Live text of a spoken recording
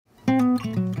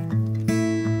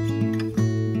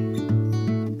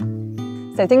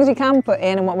So things we can put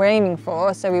in and what we're aiming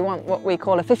for, so we want what we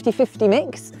call a 50-50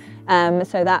 mix.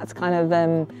 So that's kind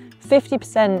of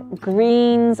 50%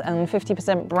 greens and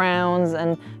 50% browns,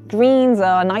 and greens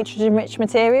are nitrogen-rich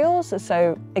materials.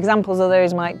 So examples of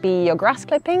those might be your grass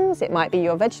clippings, it might be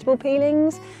your vegetable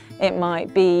peelings, it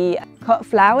might be cut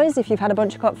flowers if you've had a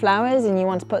bunch of cut flowers and you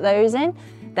want to put those in.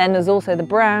 Then there's also the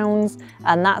browns,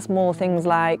 and that's more things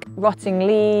like rotting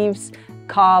leaves,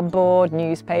 cardboard,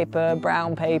 newspaper,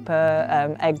 brown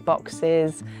paper, egg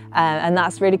boxes, and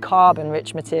that's really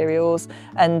carbon-rich materials.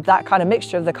 And that kind of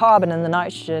mixture of the carbon and the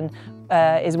nitrogen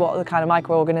is what the kind of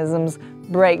microorganisms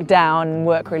break down and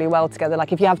work really well together.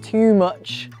 Like if you have too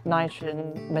much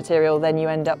nitrogen material, then you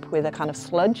end up with a kind of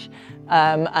sludge.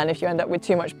 And if you end up with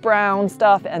too much brown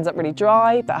stuff, it ends up really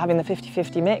dry. But having the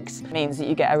 50-50 mix means that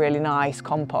you get a really nice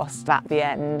compost at the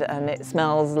end, and it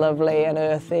smells lovely and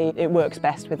earthy. It works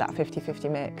best with that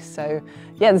 50-50 mix. So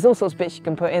yeah, there's all sorts of bits you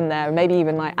can put in there. Maybe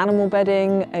even like animal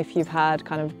bedding. If you've had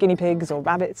kind of guinea pigs or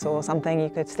rabbits or something, you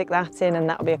could stick that in, and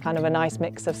that would be a kind of a nice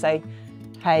mix of, say,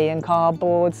 hay and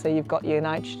cardboard. So you've got your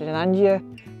nitrogen and your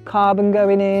carbon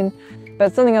going in.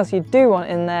 But something else you do want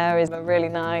in there is a really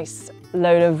nice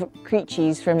load of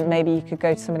creaches from, maybe you could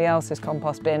go to somebody else's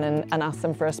compost bin and ask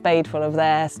them for a spade full of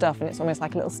their stuff, and it's almost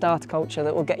like a little starter culture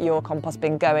that will get your compost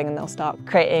bin going, and they'll start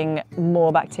creating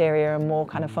more bacteria and more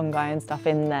kind of fungi and stuff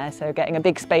in there. So getting a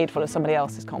big spade full of somebody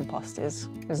else's compost is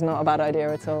not a bad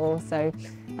idea at all. So,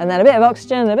 and then a bit of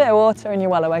oxygen and a bit of water and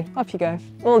you're well away. Off you go.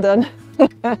 All done.